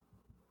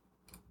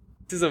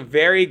This is a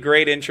very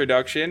great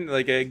introduction,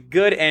 like a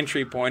good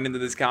entry point into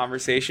this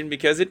conversation,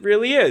 because it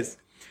really is.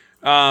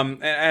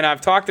 And I've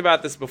talked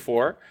about this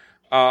before.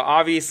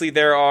 Obviously,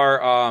 there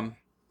are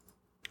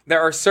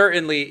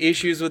certainly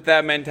issues with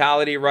that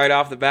mentality right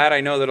off the bat.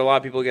 I know that a lot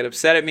of people get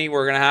upset at me.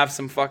 We're going to have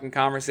some fucking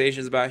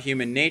conversations about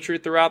human nature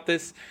throughout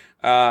this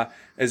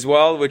as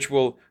well, which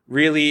will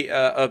really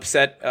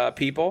upset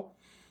people.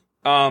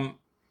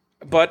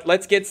 But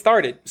let's get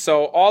started.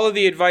 So all of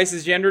the advice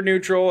is gender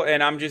neutral,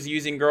 and I'm just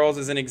using girls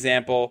as an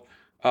example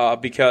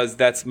because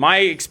that's my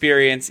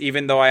experience,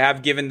 even though I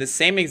have given the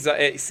same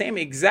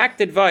exact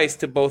advice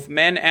to both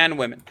men and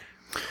women.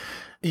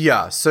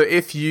 Yeah, so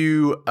if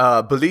you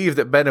believe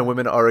that men and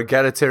women are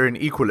egalitarian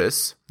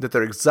equalists, that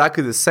they're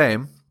exactly the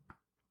same,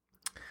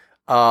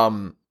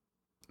 then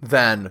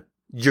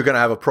you're going to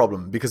have a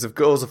problem. Because if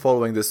girls are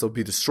following this, they'll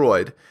be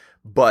destroyed.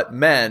 But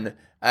men,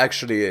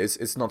 actually,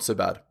 it's not so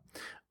bad.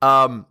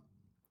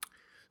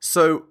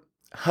 So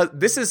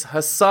this is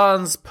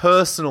Hasan's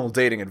personal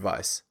dating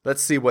advice.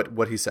 Let's see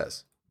what he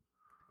says.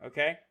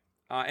 Okay.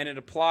 And it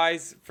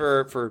applies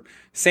for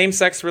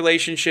same-sex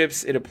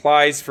relationships. It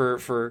applies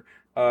for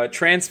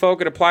trans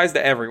folk. It applies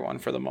to everyone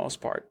for the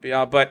most part.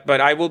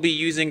 But I will be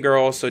using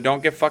girls, so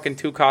don't get fucking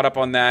too caught up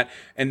on that.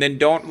 And then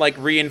don't like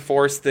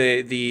reinforce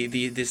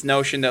this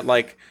notion that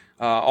like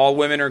all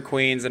women are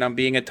queens and I'm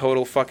being a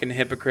total fucking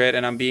hypocrite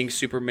and I'm being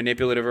super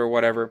manipulative or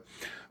whatever.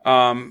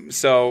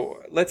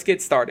 So let's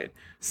get started.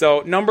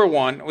 So number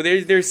one,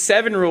 there's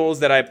 7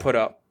 rules that I put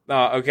up.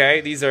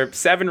 Okay, these are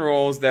 7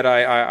 rules that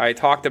I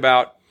talked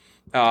about,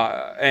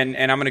 and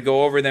I'm going to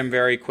go over them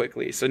very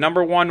quickly. So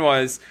number 1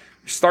 was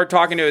start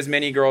talking to as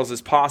many girls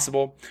as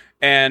possible,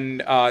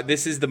 and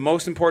this is the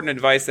most important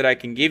advice that I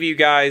can give you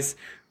guys,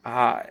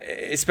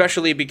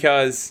 especially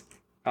because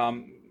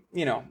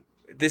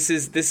this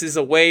is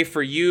a way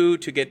for you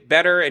to get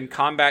better and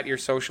combat your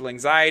social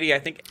anxiety. I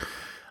think.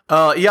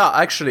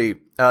 Actually,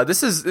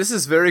 this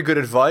is very good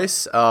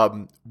advice.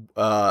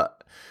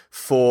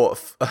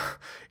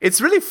 It's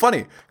really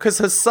funny because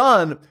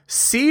Hasan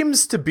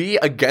seems to be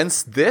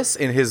against this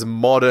in his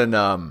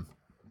modern.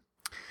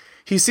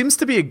 He seems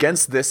to be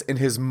against this in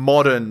his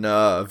modern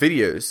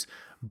videos.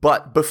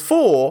 But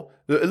before,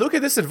 look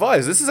at this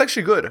advice. This is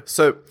actually good.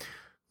 So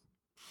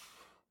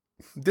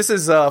this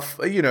is for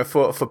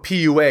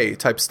PUA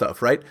type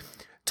stuff, right?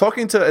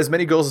 Talking to as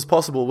many girls as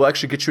possible will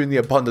actually get you in the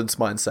abundance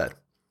mindset.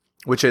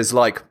 Which is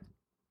like,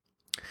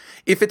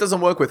 if it doesn't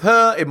work with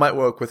her, it might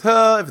work with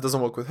her. If it doesn't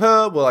work with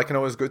her, well, I can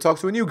always go talk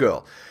to a new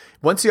girl.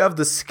 Once you have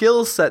the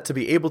skill set to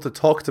be able to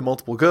talk to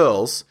multiple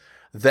girls,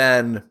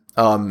 then,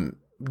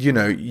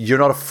 you're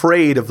not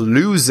afraid of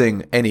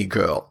losing any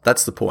girl.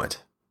 That's the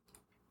point.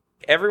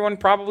 Everyone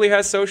probably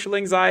has social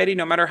anxiety,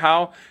 no matter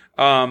how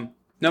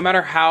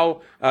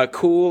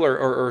cool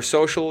or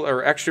social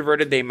or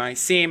extroverted they might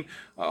seem.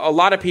 A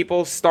lot of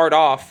people start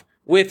off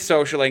with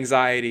social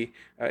anxiety.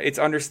 It's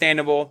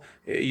understandable.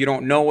 You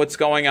don't know what's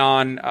going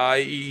on.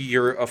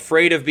 You're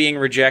afraid of being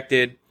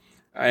rejected.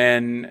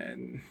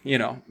 And,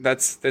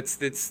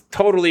 that's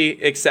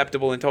totally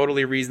acceptable and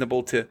totally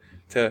reasonable to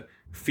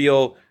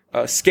feel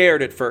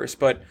scared at first.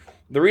 But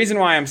the reason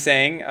why I'm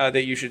saying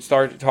that you should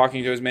start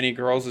talking to as many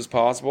girls as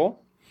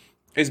possible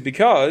is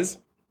because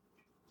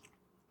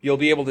you'll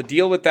be able to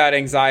deal with that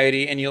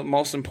anxiety, and you'll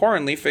most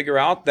importantly figure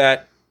out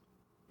that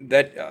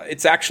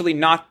it's actually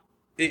not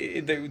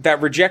that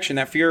rejection,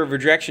 that fear of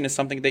rejection is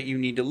something that you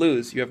need to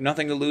lose. You have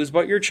nothing to lose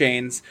but your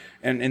chains.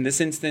 And in this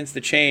instance,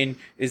 the chain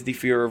is the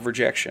fear of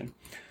rejection.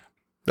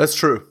 That's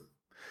true.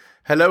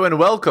 Hello and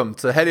welcome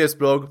to Helios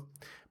blog.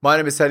 My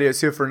name is Helios,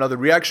 here for another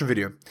reaction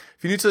video.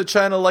 If you're new to the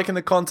channel, liking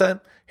the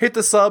content, hit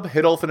the sub,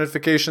 hit all for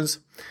notifications.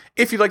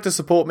 If you'd like to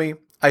support me,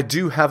 I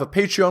do have a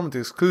Patreon with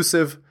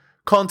exclusive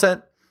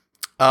content,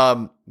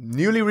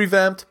 newly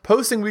revamped,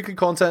 posting weekly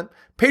content.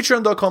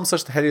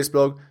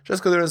 Patreon.com/theheliosblog.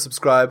 Just go there and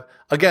subscribe.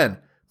 Again,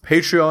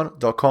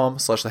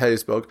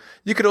 Patreon.com/theheliosblog.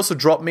 You could also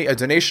drop me a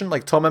donation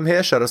like Tom M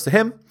here. Shout outs to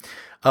him.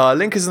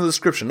 Link is in the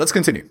description. Let's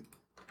continue.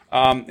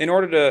 In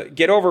order to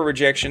get over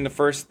rejection,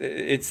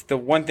 it's the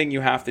one thing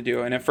you have to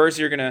do. And at first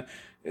you're going to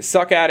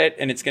suck at it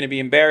and it's going to be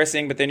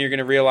embarrassing, but then you're going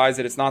to realize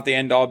that it's not the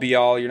end all be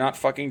all. You're not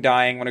fucking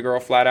dying when a girl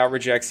flat out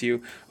rejects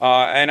you.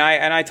 And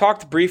I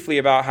talked briefly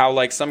about how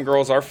like some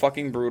girls are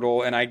fucking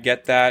brutal, and I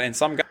get that, and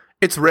some guys.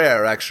 It's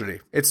rare, actually.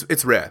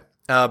 It's rare.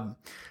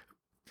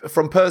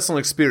 From personal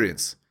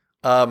experience,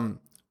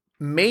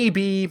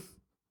 maybe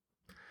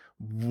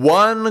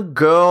 1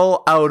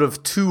 girl out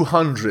of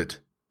 200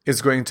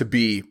 is going to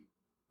be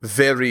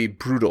very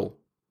brutal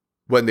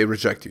when they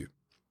reject you.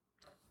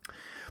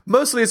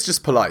 Mostly it's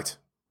just polite.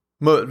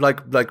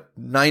 Like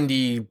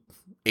 98%.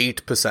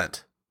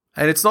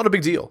 And it's not a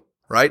big deal,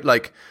 right?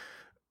 Like,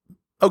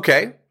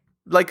 okay.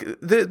 Like,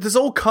 there's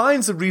all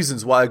kinds of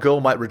reasons why a girl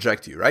might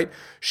reject you, right?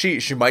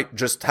 She might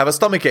just have a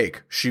stomach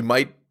ache. She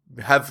might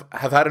have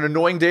had an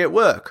annoying day at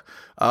work.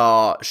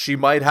 She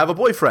might have a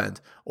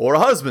boyfriend or a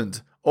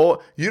husband,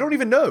 or you don't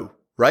even know,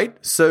 right?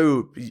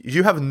 So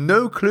you have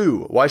no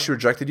clue why she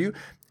rejected you.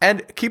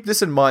 And keep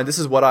this in mind. This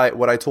is what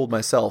I told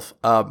myself,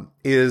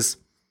 is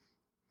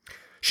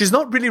she's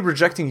not really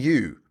rejecting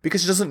you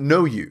because she doesn't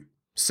know you.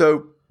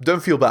 So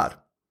don't feel bad.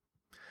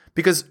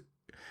 Because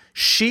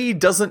she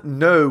doesn't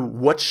know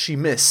what she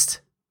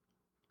missed.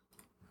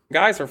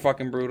 Guys are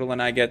fucking brutal,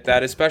 and I get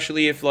that,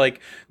 especially if like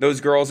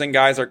those girls and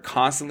guys are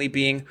constantly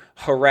being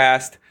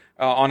harassed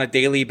on a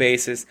daily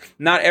basis.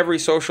 Not every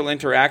social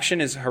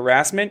interaction is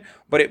harassment,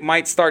 but it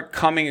might start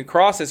coming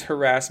across as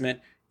harassment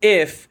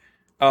if,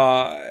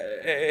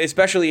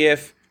 especially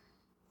if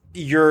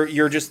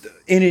you're just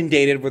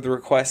inundated with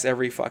requests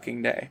every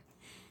fucking day.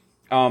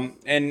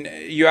 And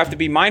you have to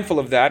be mindful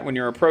of that when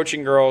you're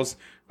approaching girls.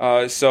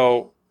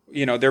 So,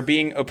 you know, they're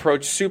being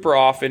approached super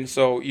often,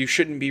 so you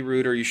shouldn't be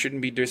rude or you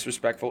shouldn't be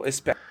disrespectful.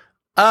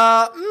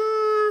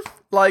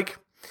 Like,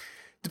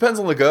 depends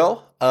on the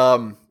girl.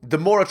 The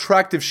more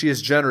attractive she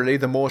is generally,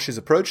 the more she's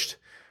approached.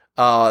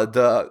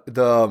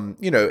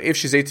 If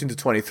she's 18 to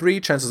 23,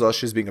 chances are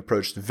she's being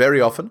approached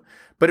very often.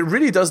 But it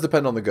really does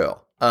depend on the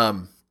girl.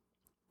 And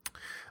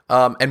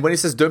when he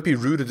says don't be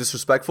rude or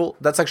disrespectful,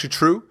 that's actually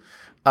true.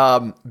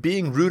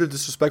 Being rude or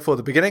disrespectful at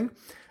the beginning,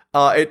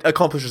 it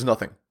accomplishes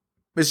nothing.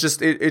 It's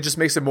just it just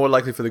makes it more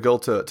likely for the girl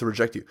to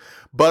reject you.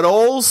 But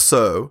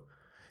also,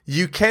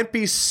 you can't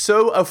be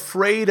so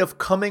afraid of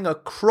coming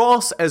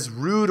across as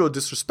rude or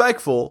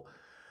disrespectful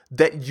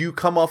that you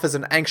come off as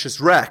an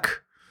anxious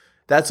wreck.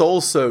 That's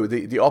also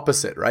the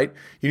opposite, right?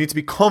 You need to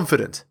be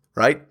confident,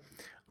 right?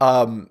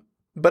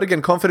 But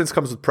again, confidence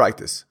comes with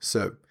practice.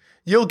 So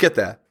you'll get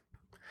there.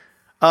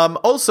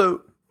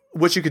 Also,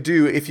 what you could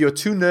do if you're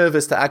too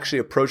nervous to actually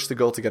approach the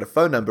girl to get a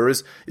phone number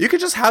is you could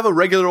just have a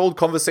regular old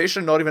conversation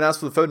and not even ask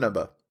for the phone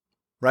number,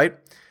 right?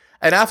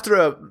 And after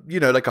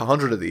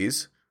 100 of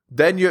these,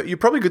 then you're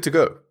probably good to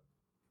go.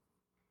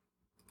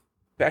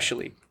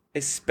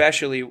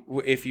 Especially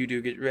if you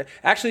do get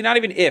actually not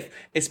even if,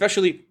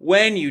 especially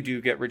when you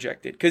do get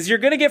rejected, because you're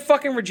gonna get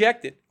fucking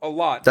rejected a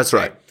lot. That's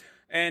right.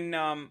 And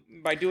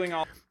by doing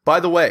all. By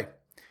the way,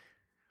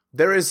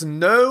 there is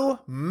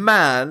no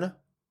man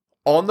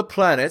on the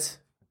planet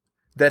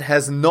that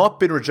has not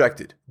been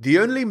rejected. The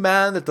only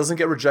man that doesn't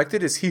get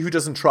rejected is he who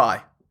doesn't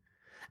try.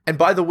 And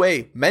by the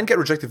way, men get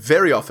rejected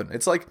very often.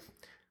 It's like,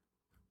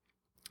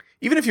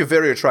 even if you're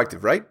very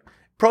attractive, right?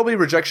 Probably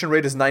rejection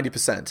rate is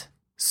 90%.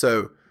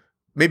 So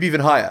maybe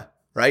even higher,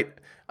 right?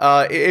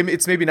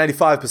 It's maybe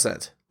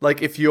 95%.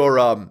 Like if you're,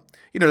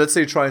 let's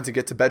say you're trying to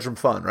get to bedroom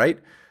fun, right?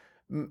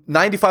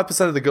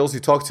 95% of the girls you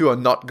talk to are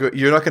not good.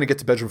 You're not going to get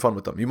to bedroom fun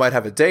with them. You might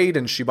have a date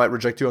and she might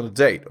reject you on the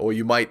date. Or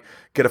you might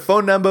get a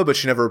phone number, but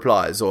she never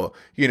replies. Or,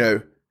 you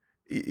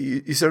see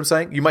what I'm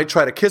saying? You might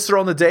try to kiss her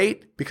on the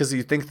date because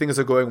you think things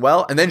are going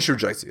well and then she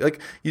rejects you.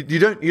 Like, you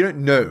don't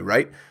know,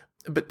 right?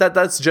 But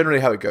that's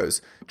generally how it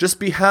goes. Just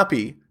be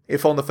happy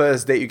if on the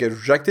first date you get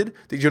rejected,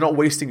 that you're not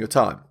wasting your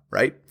time,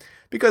 right?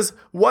 Because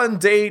one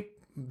date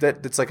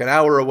that's like an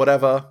hour or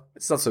whatever,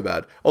 it's not so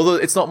bad. Although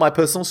it's not my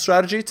personal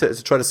strategy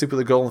to try to sleep with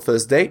a girl on the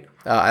first date.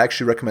 I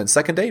actually recommend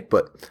second date.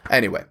 But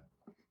anyway,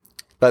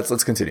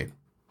 let's continue.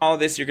 All of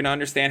this, you're going to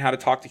understand how to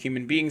talk to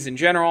human beings in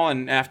general,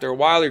 and after a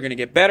while, you're going to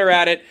get better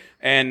at it,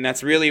 and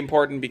that's really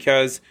important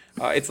because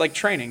it's like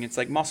training. It's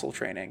like muscle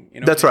training.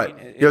 You know that's right.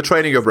 I mean? You're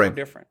training your brain. No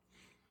different.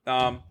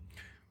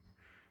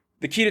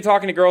 The key to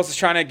talking to girls is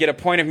trying to get a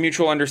point of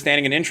mutual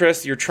understanding and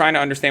interest. You're trying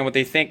to understand what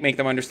they think, make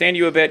them understand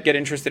you a bit, get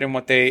interested in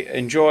what they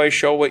enjoy,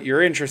 show what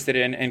you're interested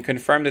in, and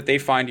confirm that they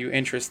find you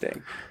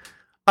interesting.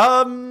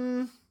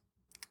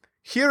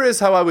 Here is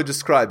how I would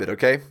describe it,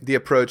 okay? The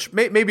approach.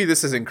 Maybe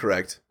this is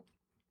incorrect.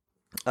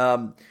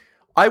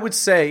 I would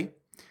say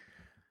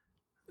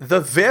the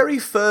very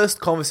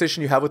first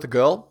conversation you have with a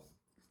girl,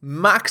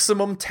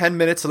 maximum 10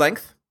 minutes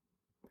length,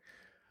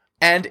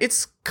 and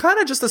it's kind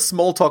of just a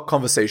small talk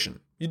conversation.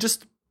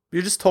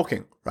 You're just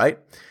talking, right?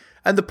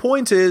 And the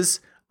point is,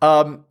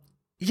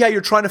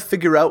 you're trying to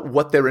figure out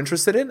what they're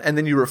interested in, and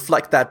then you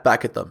reflect that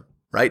back at them,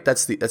 right?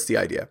 That's the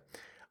idea.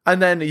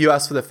 And then you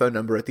ask for their phone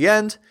number at the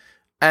end,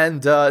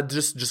 and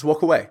just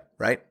walk away,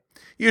 right?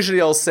 Usually,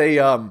 I'll say,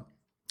 I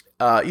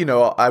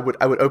would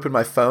open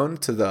my phone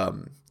to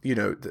the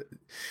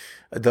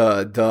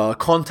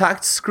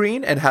contact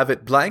screen and have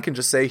it blank, and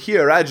just say,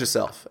 "Here, add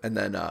yourself," and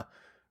then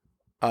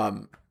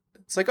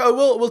it's like,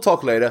 "Oh, we'll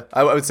talk later."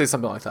 I would say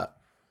something like that.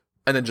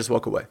 And then just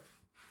walk away.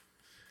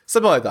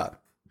 Something like that.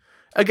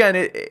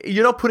 Again,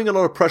 you're not putting a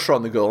lot of pressure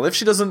on the girl. And if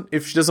she doesn't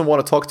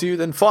want to talk to you,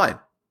 then fine.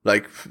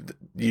 Like,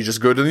 you just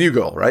go to the new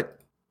girl, right?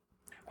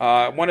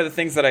 One of the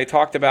things that I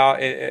talked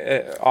about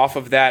off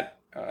of that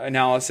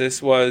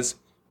analysis was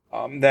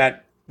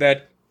that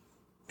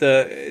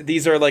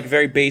these are like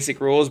very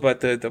basic rules, but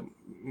the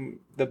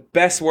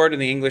best word in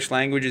the English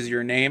language is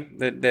your name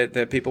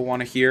that people want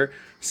to hear.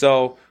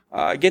 So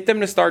get them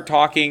to start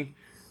talking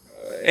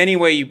any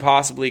way you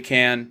possibly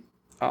can.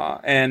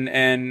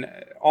 And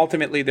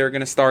ultimately, they're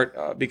going to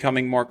start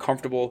becoming more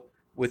comfortable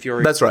with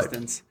your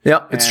existence. Right.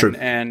 Yeah, it's true.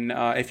 And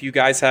if you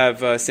guys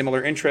have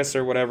similar interests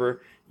or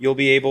whatever, you'll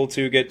be able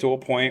to get to a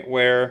point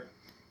where,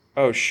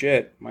 oh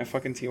shit, my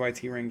fucking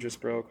TYT ring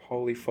just broke.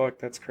 Holy fuck,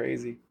 that's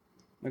crazy.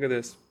 Look at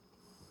this.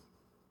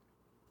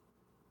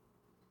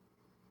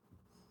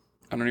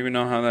 I don't even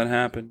know how that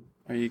happened.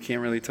 Or you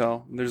can't really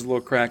tell. There's a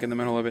little crack in the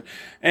middle of it.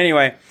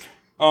 Anyway,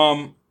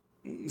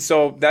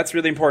 so that's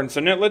really important.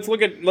 So now let's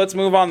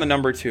move on to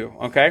number 2,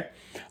 okay?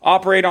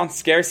 Operate on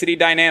scarcity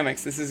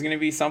dynamics. This is going to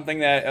be something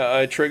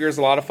that triggers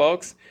a lot of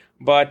folks,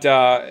 but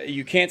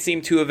you can't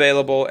seem too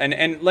available.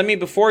 And let me,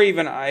 before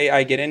even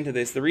I get into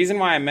this, the reason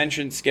why I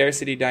mentioned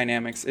scarcity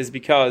dynamics is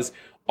because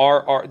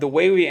the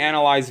way we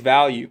analyze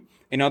value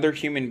in other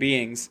human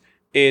beings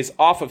is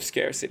off of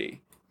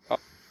scarcity.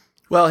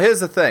 Well, here's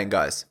the thing,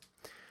 guys.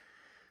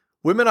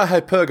 Women are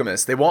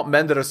hypergamous. They want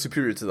men that are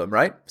superior to them,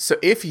 right? So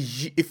if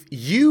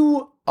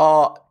you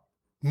are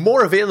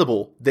more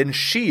available than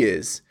she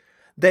is,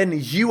 then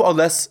you are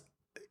less.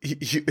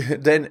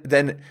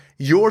 Then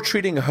you're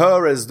treating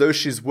her as though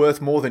she's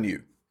worth more than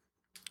you,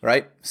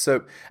 right?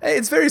 So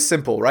it's very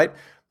simple, right?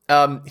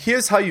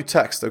 Here's how you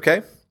text,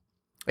 okay?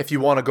 If you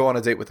want to go on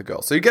a date with a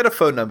girl, so you get a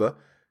phone number.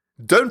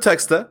 Don't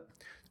text her.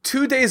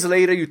 2 days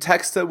later, you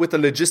text her with the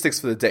logistics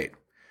for the date.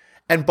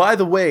 And by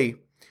the way,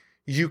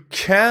 you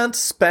can't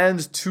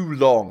spend too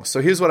long.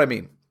 So here's what I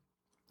mean.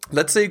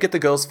 Let's say you get the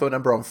girl's phone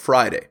number on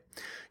Friday.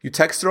 You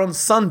text her on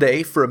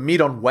Sunday for a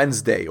meet on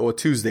Wednesday or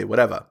Tuesday,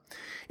 whatever.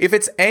 If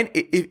it's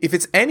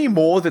any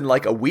more than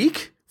like a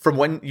week from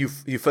when you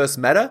first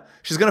met her,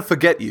 she's going to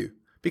forget you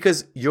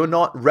because you're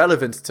not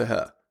relevant to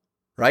her,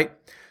 right?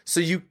 So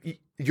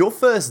your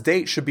first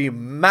date should be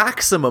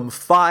maximum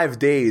 5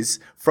 days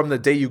from the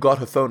day you got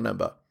her phone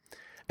number.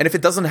 And if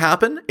it doesn't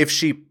happen, if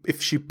she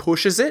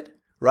pushes it,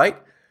 right,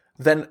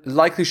 then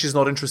likely she's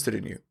not interested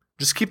in you.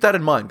 Just keep that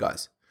in mind,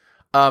 guys.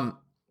 And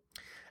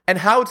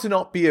how to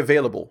not be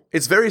available.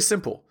 It's very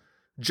simple.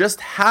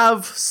 Just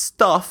have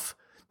stuff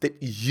that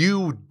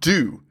you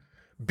do.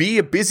 Be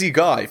a busy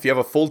guy. If you have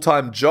a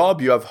full-time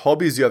job, you have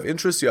hobbies, you have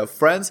interests, you have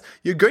friends,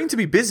 you're going to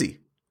be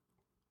busy.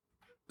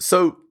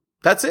 So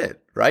that's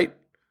it, right?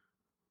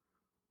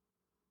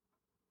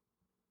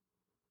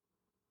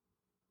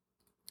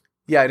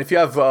 Yeah, and if you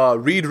have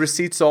read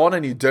receipts on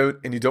and you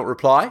don't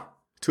reply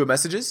to her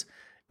messages,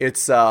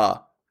 it's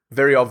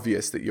very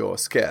obvious that you're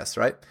scarce,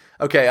 right?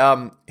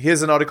 Okay,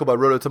 here's an article by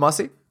Rolo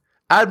Tomasi.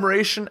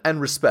 Admiration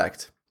and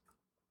respect.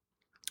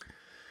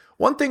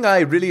 One thing I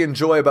really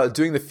enjoy about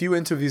doing the few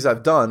interviews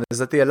I've done is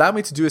that they allow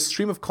me to do a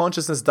stream of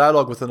consciousness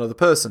dialogue with another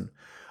person.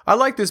 I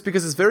like this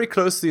because it's very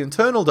close to the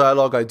internal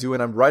dialogue I do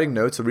when I'm writing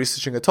notes or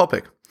researching a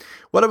topic.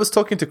 When I was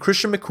talking to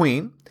Christian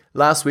McQueen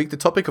last week, the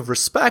topic of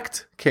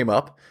respect came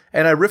up,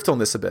 and I riffed on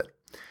this a bit.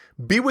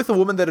 Be with a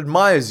woman that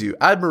admires you.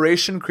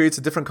 Admiration creates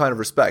a different kind of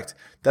respect.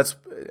 That's,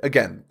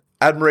 again,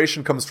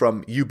 admiration comes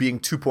from you being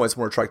 2 points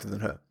more attractive than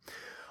her.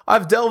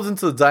 I've delved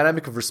into the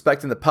dynamic of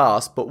respect in the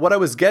past, but what I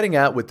was getting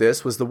at with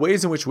this was the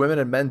ways in which women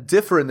and men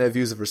differ in their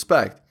views of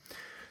respect.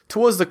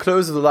 Towards the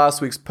close of the last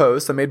week's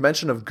post, I made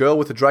mention of Girl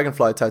with the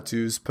Dragonfly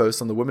Tattoos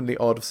post on the womanly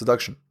art of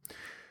seduction.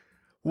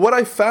 What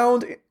I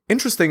found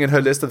interesting in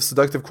her list of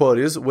seductive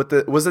qualities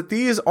was that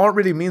these aren't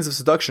really means of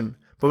seduction,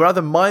 but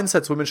rather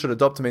mindsets women should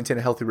adopt to maintain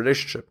a healthy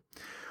relationship.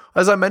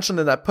 As I mentioned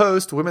in that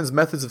post, women's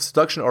methods of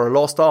seduction are a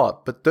lost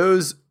art, but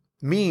those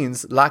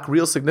means lack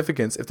real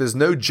significance if there's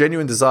no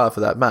genuine desire for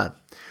that man.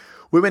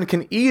 Women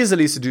can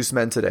easily seduce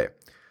men today.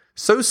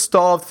 So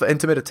starved for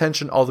intimate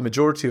attention are the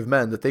majority of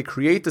men that they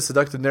create the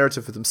seductive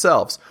narrative for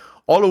themselves.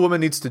 All a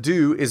woman needs to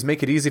do is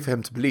make it easy for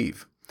him to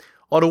believe.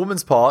 On a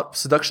woman's part,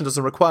 seduction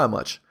doesn't require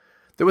much.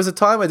 There was a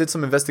time I did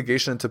some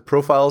investigation into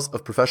profiles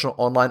of professional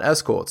online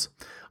escorts.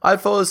 I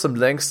followed some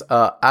links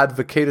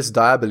Advocatus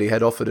Diaboli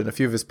had offered in a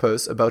few of his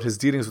posts about his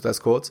dealings with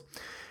escorts.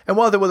 And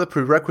while there were the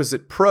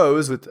prerequisite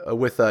pros with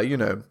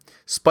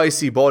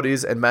spicy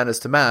bodies and manners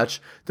to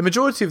match, the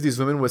majority of these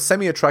women were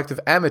semi-attractive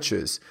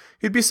amateurs.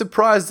 You'd be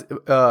surprised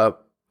by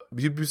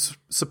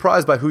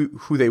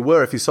who they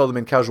were if you saw them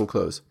in casual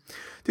clothes.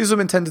 These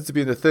women tended to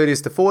be in their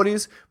 30s to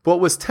 40s, but what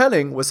was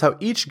telling was how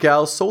each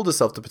gal sold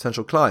herself to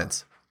potential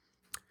clients.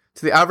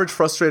 To the average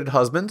frustrated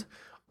husband,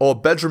 or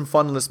bedroom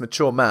funneless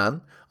mature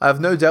man, I have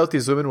no doubt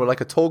these women were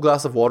like a tall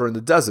glass of water in the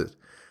desert.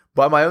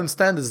 By my own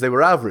standards, they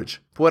were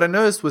average. But what I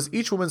noticed was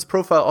each woman's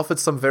profile offered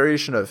some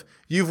variation of,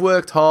 you've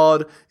worked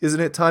hard, isn't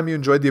it time you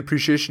enjoyed the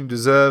appreciation you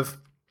deserve?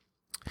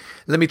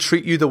 Let me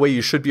treat you the way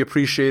you should be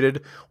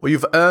appreciated, or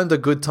you've earned a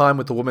good time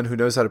with a woman who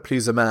knows how to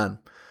please a man.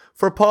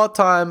 For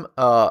part-time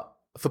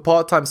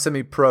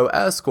semi-pro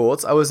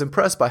escorts, I was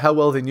impressed by how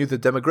well they knew the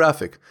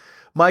demographic.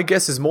 My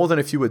guess is more than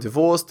a few were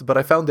divorced, but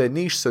I found their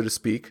niche, so to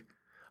speak,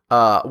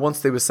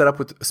 once they were set up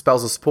with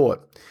spousal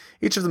support.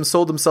 Each of them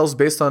sold themselves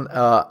based on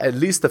at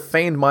least the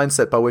feigned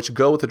mindset by which a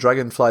girl with a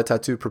dragonfly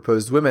tattoo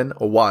proposed women,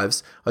 or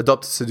wives,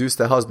 adopt to seduce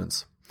their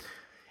husbands.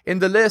 In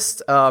the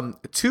list,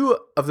 two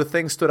of the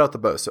things stood out the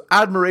most. So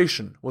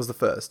admiration was the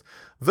first.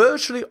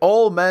 Virtually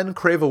all men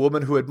crave a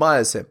woman who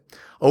admires him.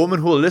 A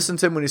woman who will listen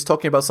to him when he's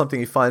talking about something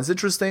he finds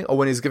interesting or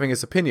when he's giving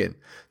his opinion.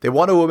 They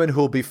want a woman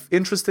who will be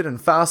interested and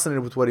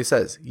fascinated with what he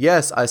says.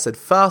 Yes, I said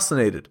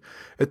fascinated.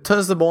 It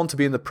turns them on to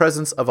be in the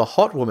presence of a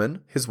hot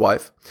woman, his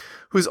wife,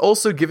 who is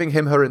also giving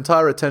him her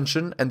entire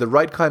attention and the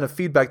right kind of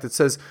feedback that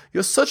says,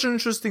 "You're such an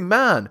interesting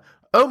man.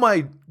 Oh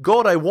my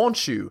God, I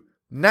want you.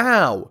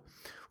 Now."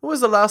 When was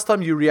the last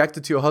time you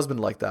reacted to your husband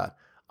like that?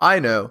 I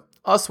know.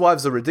 Us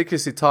wives are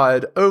ridiculously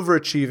tired,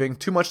 overachieving,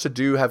 too much to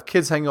do, have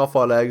kids hanging off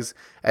our legs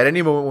at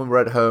any moment when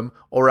we're at home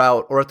or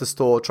out or at the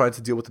store trying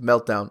to deal with the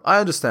meltdown. I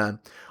understand.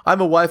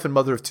 I'm a wife and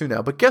mother of 2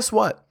 now, but guess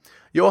what?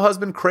 Your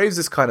husband craves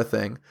this kind of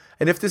thing,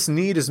 and if this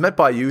need is met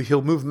by you,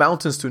 he'll move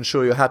mountains to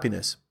ensure your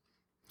happiness.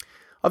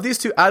 Of these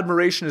 2,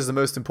 admiration is the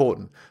most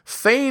important.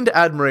 Feigned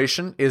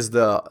admiration is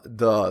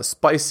the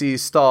spicy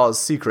star's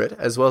secret,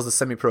 as well as the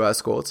semi-pro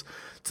escorts.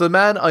 To the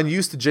man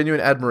unused to genuine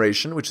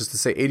admiration, which is to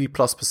say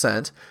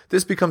 80+%,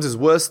 this becomes his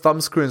worst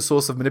thumbscrew and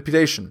source of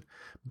manipulation.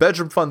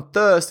 Bedroom fun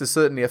thirst is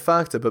certainly a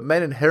factor, but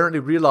men inherently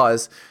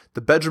realize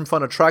the bedroom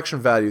fun attraction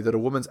value that a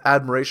woman's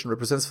admiration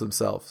represents for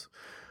themselves.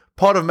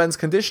 Part of men's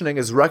conditioning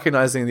is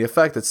recognizing the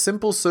effect that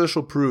simple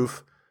social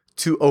proof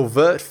to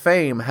overt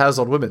fame has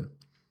on women.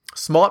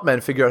 Smart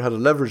men figure out how to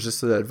leverage this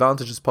to their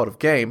advantage as part of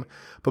game,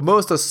 but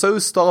most are so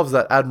starved of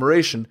that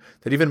admiration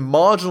that even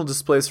marginal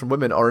displays from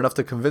women are enough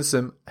to convince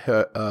them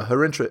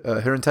her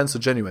intents are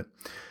genuine.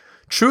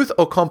 Truth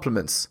or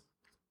compliments?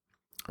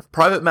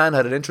 Private Man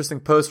had an interesting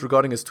post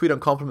regarding his tweet on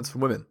compliments from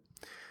women.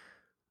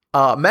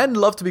 Men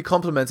love to be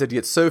complimented,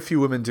 yet so few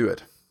women do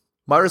it.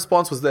 My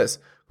response was this: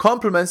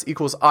 compliments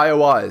equals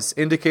IOIs,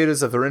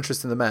 indicators of their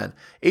interest in the man.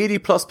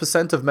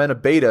 80+% of men are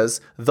betas,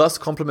 thus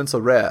compliments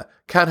are rare.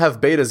 Can't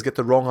have betas get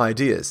the wrong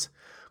ideas.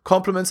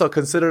 Compliments are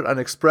considered an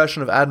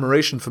expression of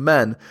admiration for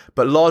men,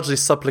 but largely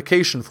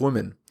supplication for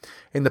women.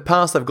 In the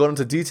past, I've gone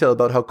into detail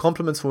about how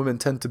compliments for women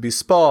tend to be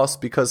sparse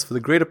because for the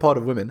greater part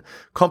of women,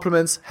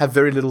 compliments have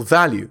very little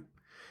value.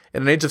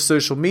 In an age of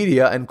social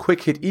media and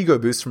quick-hit ego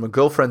boosts from her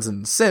girlfriends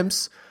and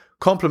simps,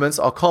 compliments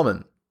are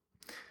common.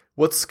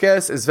 What's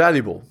scarce is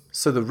valuable,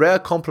 so the rare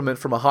compliment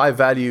from a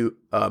high-value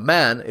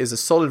man is a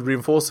solid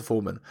reinforcer for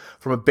women.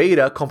 From a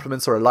beta,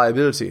 compliments are a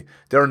liability.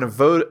 They're an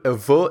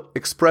overt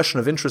expression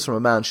of interest from a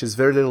man she has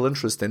very little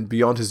interest in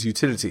beyond his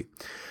utility.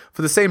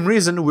 For the same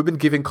reason, women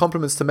giving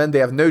compliments to men they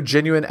have no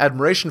genuine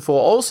admiration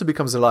for also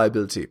becomes a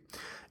liability,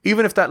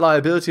 even if that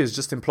liability is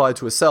just implied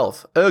to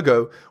herself.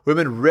 Ergo,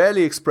 women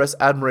rarely express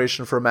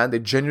admiration for a man they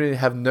genuinely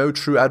have no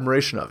true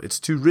admiration of. It's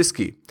too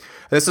risky.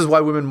 And this is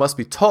why women must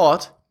be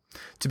taught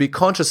to be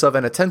conscious of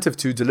and attentive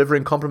to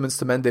delivering compliments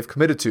to men they've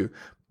committed to,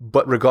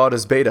 but regard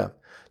as beta.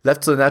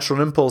 Left to the natural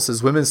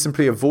impulses, women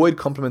simply avoid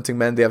complimenting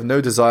men they have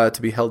no desire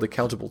to be held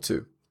accountable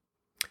to.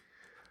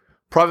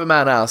 Private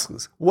Man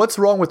asks, what's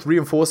wrong with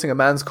reinforcing a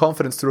man's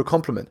confidence through a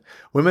compliment?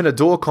 Women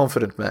adore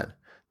confident men.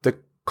 The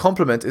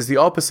compliment is the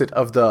opposite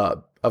of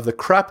the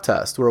crap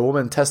test, where a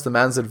woman tests a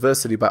man's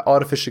adversity by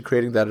artificially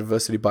creating that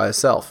adversity by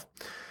herself.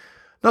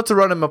 Not to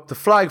run him up the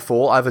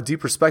flagpole, I have a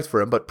deep respect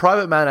for him, but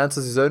Private Man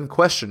answers his own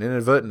question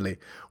inadvertently.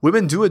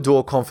 Women do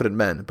adore confident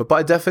men, but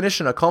by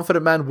definition, a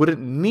confident man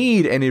wouldn't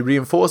need any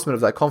reinforcement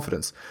of that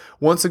confidence.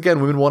 Once again,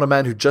 women want a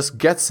man who just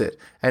gets it,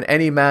 and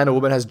any man a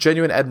woman has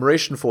genuine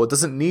admiration for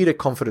doesn't need a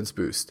confidence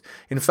boost.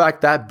 In fact,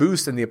 that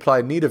boost and the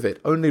applied need of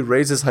it only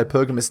raises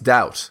hypergamous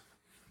doubt.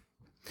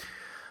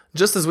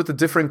 Just as with the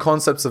differing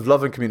concepts of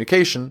love and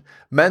communication,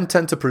 men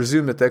tend to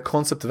presume that their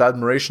concept of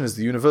admiration is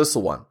the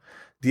universal one.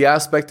 The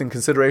aspect and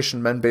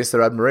consideration men base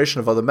their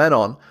admiration of other men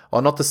on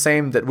are not the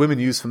same that women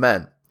use for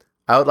men.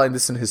 I outlined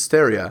this in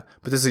Hysteria,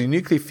 but there's a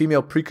uniquely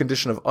female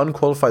precondition of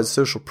unqualified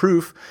social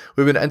proof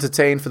women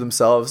entertain for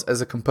themselves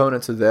as a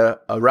component to their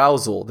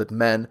arousal that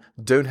men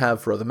don't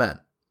have for other men.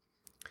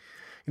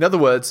 In other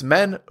words,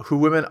 men who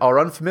women are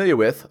unfamiliar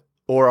with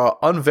or are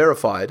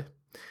unverified,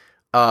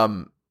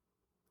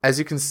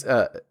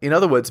 in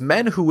other words,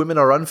 men who women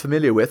are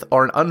unfamiliar with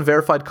are an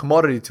unverified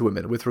commodity to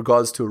women with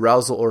regards to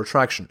arousal or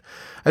attraction.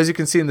 As you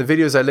can see in the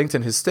videos I linked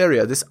in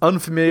Hysteria, this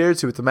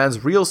unfamiliarity with the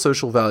man's real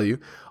social value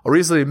are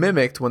easily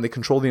mimicked when they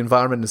control the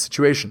environment and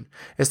situation.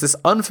 It's this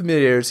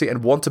unfamiliarity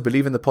and want to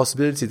believe in the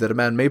possibility that a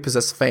man may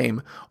possess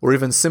fame or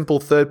even simple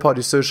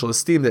third-party social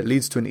esteem that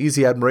leads to an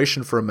easy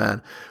admiration for a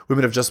man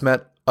women have just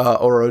met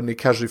or are only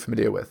casually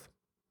familiar with.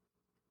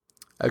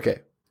 Okay,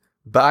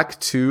 back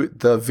to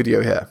the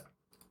video here.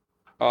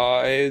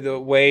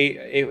 The way,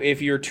 if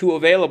you're too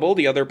available,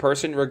 the other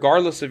person,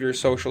 regardless of your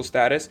social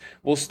status,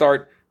 will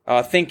start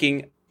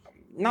thinking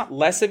not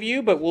less of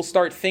you, but will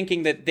start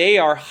thinking that they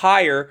are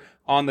higher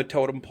on the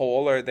totem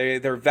pole, or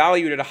they're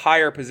valued at a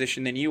higher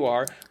position than you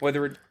are.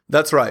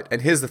 That's right.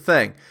 And here's the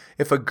thing.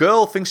 If a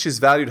girl thinks she's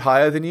valued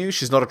higher than you,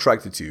 she's not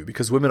attracted to you,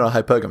 because women are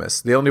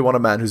hypergamous. They only want a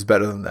man who's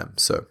better than them.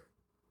 So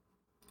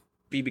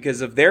be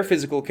because of their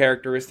physical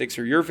characteristics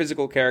or your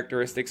physical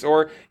characteristics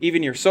or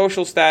even your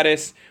social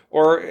status,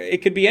 or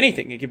it could be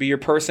anything. It could be your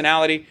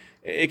personality.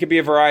 It could be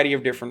a variety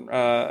of different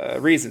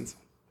reasons.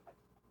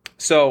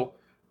 So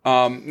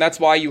that's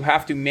why you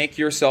have to make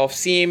yourself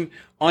seem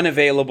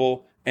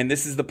unavailable. And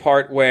this is the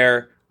part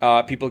where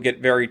people get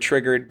very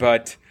triggered.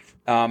 But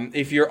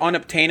if you're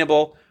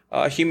unobtainable,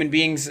 human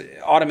beings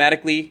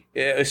automatically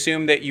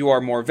assume that you are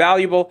more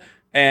valuable.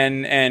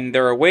 and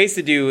there are ways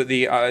to do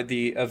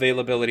the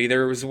availability.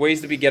 There's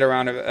ways to get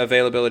around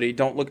availability.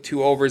 Don't look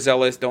too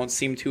overzealous. Don't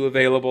seem too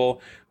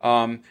available.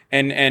 And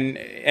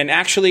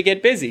actually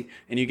get busy.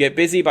 And you get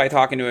busy by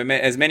talking to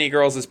as many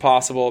girls as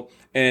possible.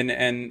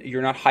 And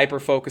you're not hyper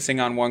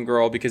focusing on one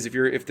girl, because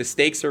if the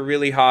stakes are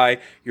really high,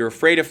 you're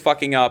afraid of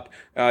fucking up.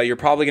 You're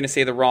probably going to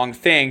say the wrong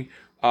thing.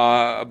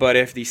 But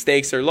if the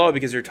stakes are low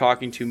because you're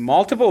talking to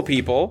multiple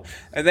people,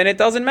 then it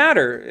doesn't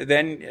matter.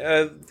 Then,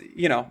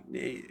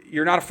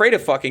 you're not afraid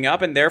of fucking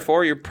up, and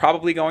therefore you're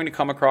probably going to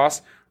come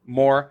across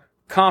more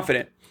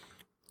confident.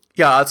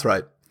 Yeah, that's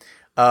right.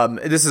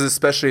 This is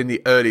especially in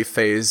the early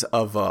phase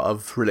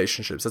of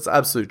relationships. That's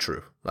absolutely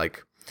true.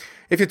 Like,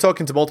 if you're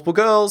talking to multiple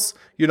girls,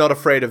 you're not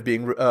afraid of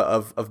being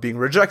being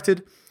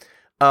rejected.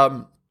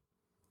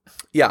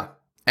 Yeah.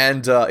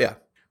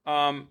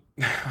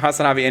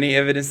 HasanAbi, any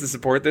evidence to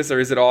support this, or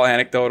is it all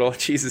anecdotal?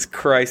 Jesus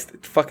Christ.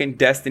 Fucking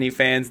Destiny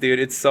fans, dude.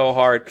 It's so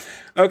hard.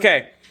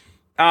 Okay.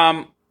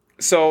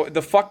 So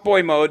the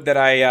fuckboy mode that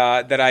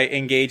I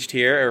engaged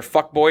here, or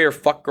fuckboy or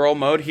fuckgirl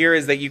mode here,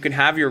 is that you can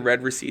have your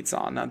read receipts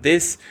on. Now,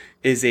 this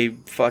is a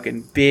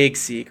fucking big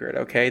secret,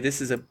 okay? This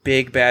is a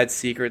big, bad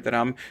secret that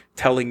I'm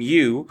telling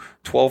you,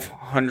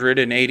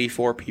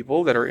 1,284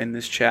 people that are in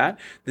this chat.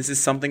 This is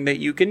something that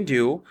you can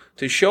do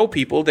to show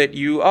people that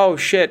oh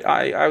shit,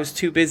 I was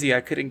too busy.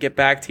 I couldn't get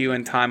back to you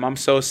in time. I'm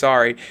so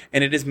sorry.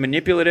 And it is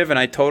manipulative, and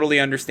I totally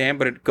understand,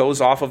 but it goes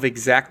off of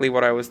exactly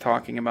what I was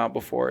talking about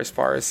before as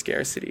far as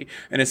scarcity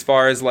and as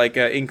far as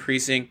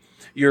increasing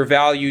your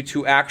value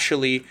to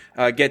actually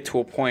get to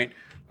a point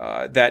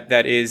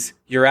that is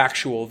your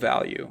actual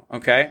value,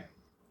 okay?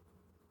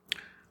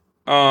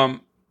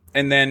 And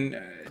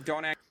then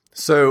don't act.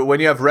 So when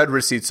you have read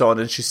receipts on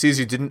and she sees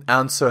you didn't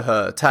answer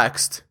her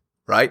text,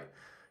 right?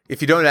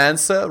 If you don't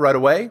answer right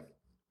away,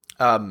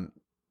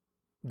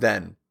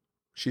 then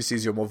she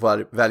sees you're more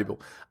valuable.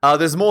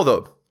 There's more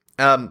though.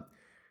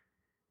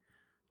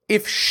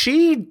 If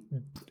she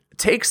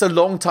takes a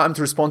long time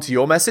to respond to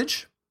your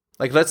message,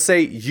 like let's say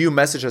you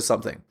message her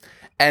something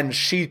and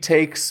she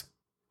takes,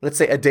 let's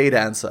say, a day to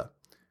answer.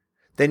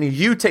 Then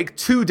you take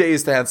 2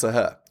 days to answer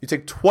her. You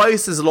take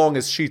twice as long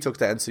as she took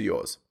to answer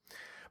yours.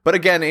 But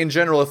again, in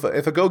general,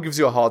 if a girl gives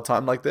you a hard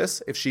time like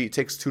this, if she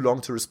takes too long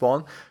to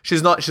respond,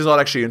 she's not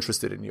actually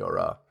interested in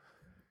your.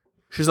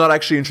 She's not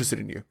actually interested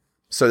in you.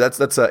 So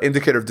that's an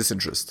indicator of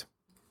disinterest.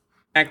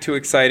 Act too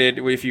excited.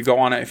 If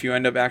you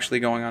end up actually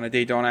going on a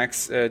date, don't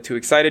act too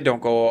excited.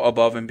 Don't go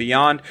above and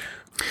beyond.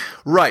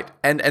 Right,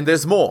 and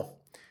there's more.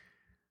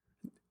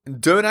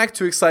 Don't act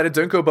too excited.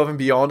 Don't go above and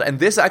beyond. And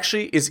this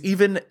actually is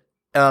even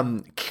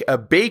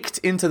baked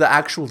into the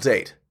actual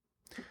date.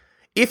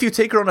 If you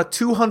take her on a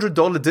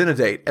 $200 dinner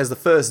date as the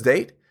first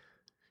date,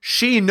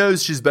 she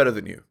knows she's better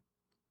than you.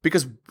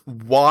 Because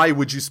why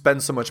would you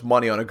spend so much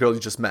money on a girl you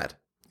just met?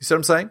 You see what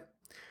I'm saying?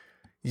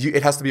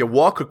 It has to be a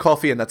walk or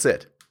coffee and that's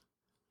it.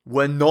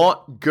 We're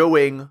not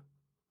going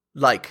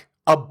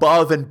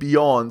above and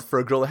beyond for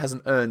a girl that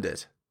hasn't earned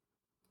it.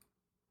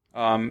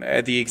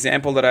 The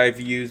example that I've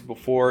used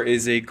before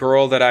is a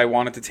girl that I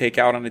wanted to take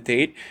out on a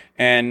date,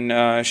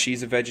 and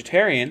she's a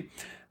vegetarian,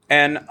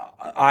 and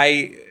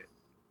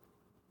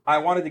I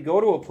wanted to go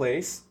to a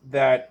place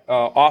that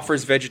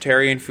offers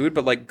vegetarian food,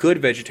 but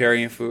good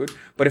vegetarian food.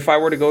 But if I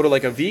were to go to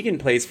a vegan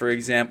place, for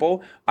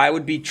example, I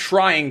would be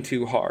trying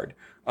too hard.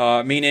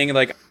 Meaning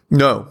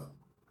No.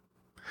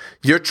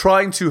 You're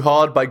trying too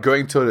hard by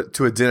going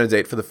to a dinner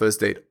date for the first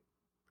date.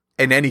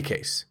 In any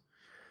case.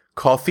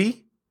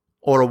 Coffee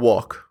or a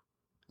walk.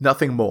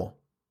 Nothing more.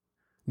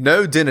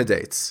 No dinner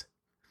dates.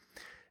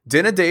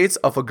 Dinner dates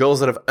are for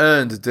girls that have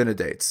earned dinner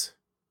dates.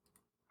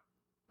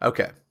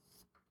 Okay.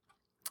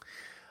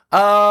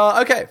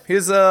 Okay,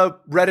 here's a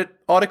Reddit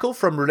article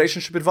from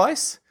Relationship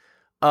Advice,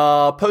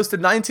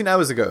 posted 19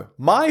 hours ago.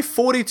 My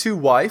 42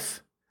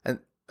 wife,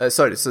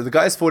 so the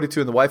guy is 42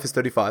 and the wife is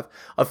 35,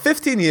 of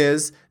 15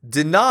 years,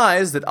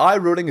 denies that eye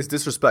rolling is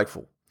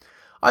disrespectful.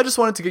 I just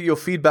wanted to get your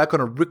feedback on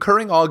a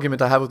recurring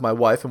argument I have with my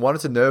wife and wanted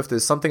to know if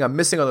there's something I'm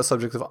missing on the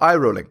subject of eye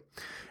rolling.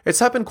 It's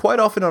happened quite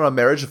often in our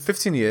marriage of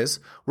 15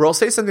 years, where I'll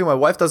say something my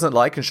wife doesn't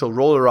like and she'll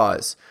roll her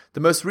eyes. The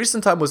most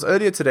recent time was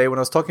earlier today when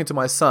I was talking to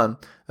my son,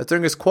 that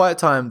during his quiet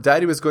time,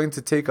 Daddy was going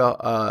to take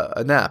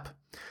a nap.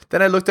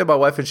 Then I looked at my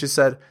wife and she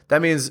said,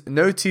 "That means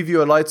no TV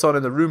or lights on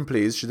in the room,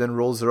 please." She then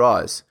rolls her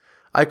eyes.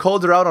 I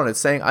called her out on it,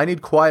 saying I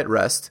need quiet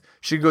rest.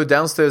 She could go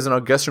downstairs in our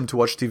guest room to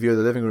watch TV or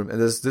the living room,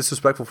 and it's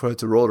disrespectful for her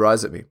to roll her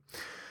eyes at me.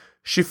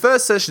 She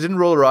first says she didn't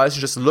roll her eyes, she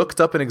just looked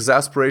up in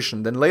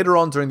exasperation. Then later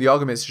on during the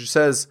argument, she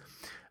says,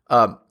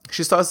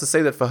 she starts to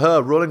say that for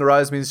her, rolling her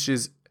eyes means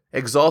she's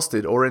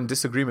exhausted or in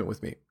disagreement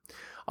with me.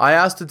 I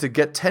asked her to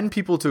get 10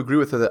 people to agree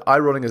with her that eye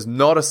rolling is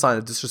not a sign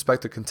of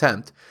disrespect or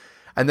contempt.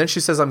 And then she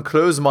says I'm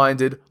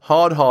closed-minded,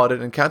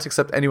 hard-hearted, and can't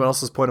accept anyone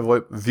else's point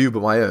of view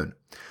but my own.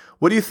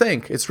 What do you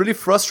think? It's really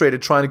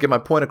frustrated trying to get my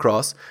point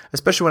across,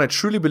 especially when I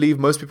truly believe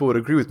most people would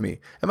agree with me.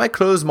 Am I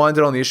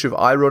closed-minded on the issue of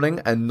eye rolling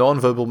and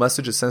non-verbal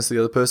message it sends to the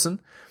other person?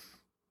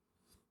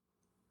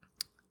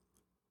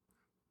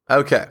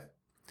 Okay.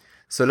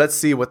 So let's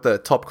see what the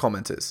top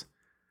comment is.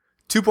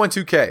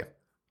 2.2K.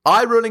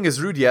 eye rolling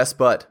is rude, yes,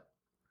 but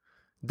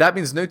that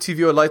means no TV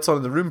or lights on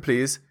in the room,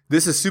 please.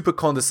 This is super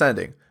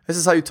condescending. This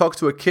is how you talk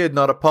to a kid,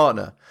 not a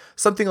partner.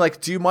 Something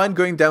like, do you mind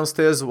going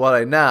downstairs while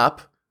I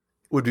nap?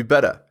 Would be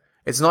better.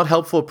 It's not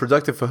helpful or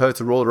productive for her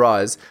to roll her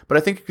eyes, but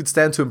I think you could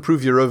stand to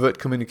improve your overt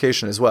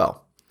communication as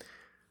well.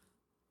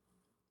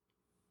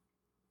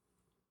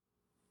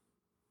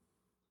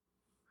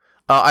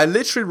 I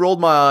literally rolled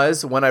my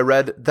eyes when I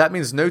read, that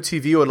means no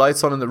TV or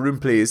lights on in the room,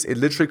 please. It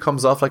literally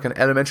comes off like an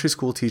elementary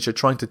school teacher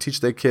trying to teach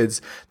their kids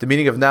the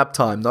meaning of nap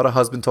time, not a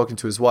husband talking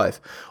to his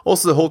wife.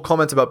 Also, the whole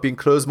comment about being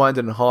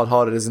closed-minded and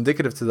hard-hearted is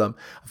indicative to them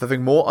of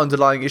having more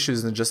underlying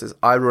issues than just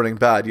eye-rolling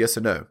bad, yes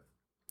or no.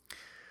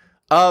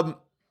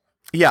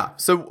 Yeah,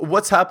 so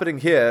what's happening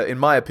here, in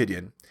my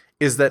opinion,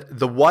 is that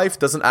the wife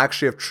doesn't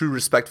actually have true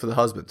respect for the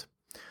husband.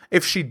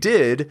 If she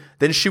did,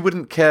 then she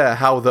wouldn't care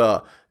how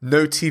the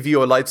no TV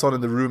or lights on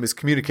in the room is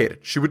communicated.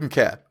 She wouldn't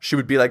care. She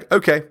would be like,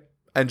 okay,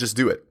 and just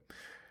do it.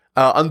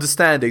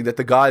 Understanding that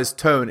the guy's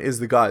tone is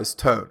the guy's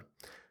tone.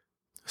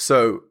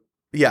 So,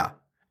 yeah.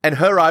 And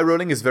her eye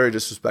rolling is very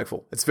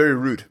disrespectful. It's very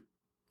rude.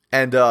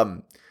 And,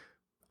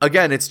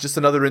 again, it's just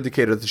another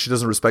indicator that she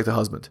doesn't respect her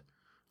husband.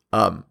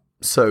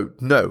 So,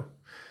 no.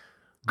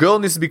 Girl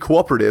needs to be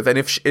cooperative, and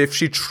if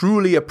she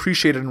truly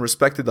appreciated and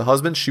respected the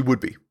husband, she would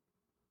be.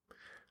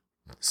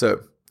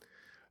 So,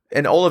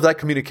 and all of that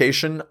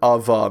communication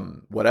of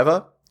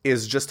whatever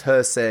is just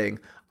her saying,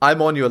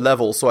 I'm on your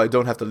level, so I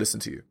don't have to listen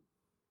to you.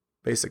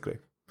 Basically.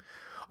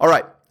 All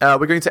right,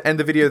 we're going to end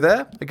the video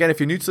there. Again, if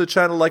you're new to the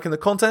channel, liking the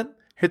content,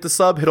 hit the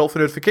sub, hit all for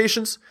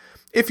notifications.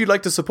 If you'd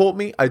like to support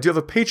me, I do have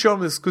a Patreon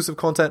with exclusive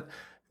content,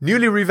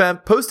 newly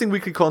revamped, posting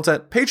weekly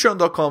content,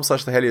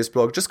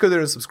 patreon.com/theheliosblog. Just go there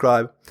and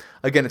subscribe.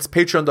 Again, it's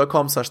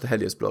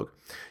patreon.com/theheliosblog.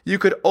 You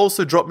could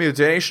also drop me a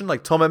donation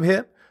like Tom M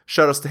here.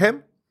 Shout outs to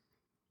him.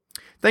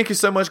 Thank you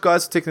so much,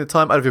 guys, for taking the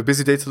time out of your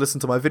busy day to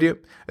listen to my video,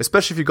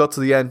 especially if you got to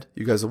the end.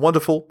 You guys are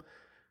wonderful.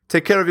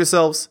 Take care of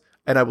yourselves,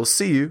 and I will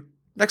see you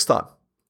next time.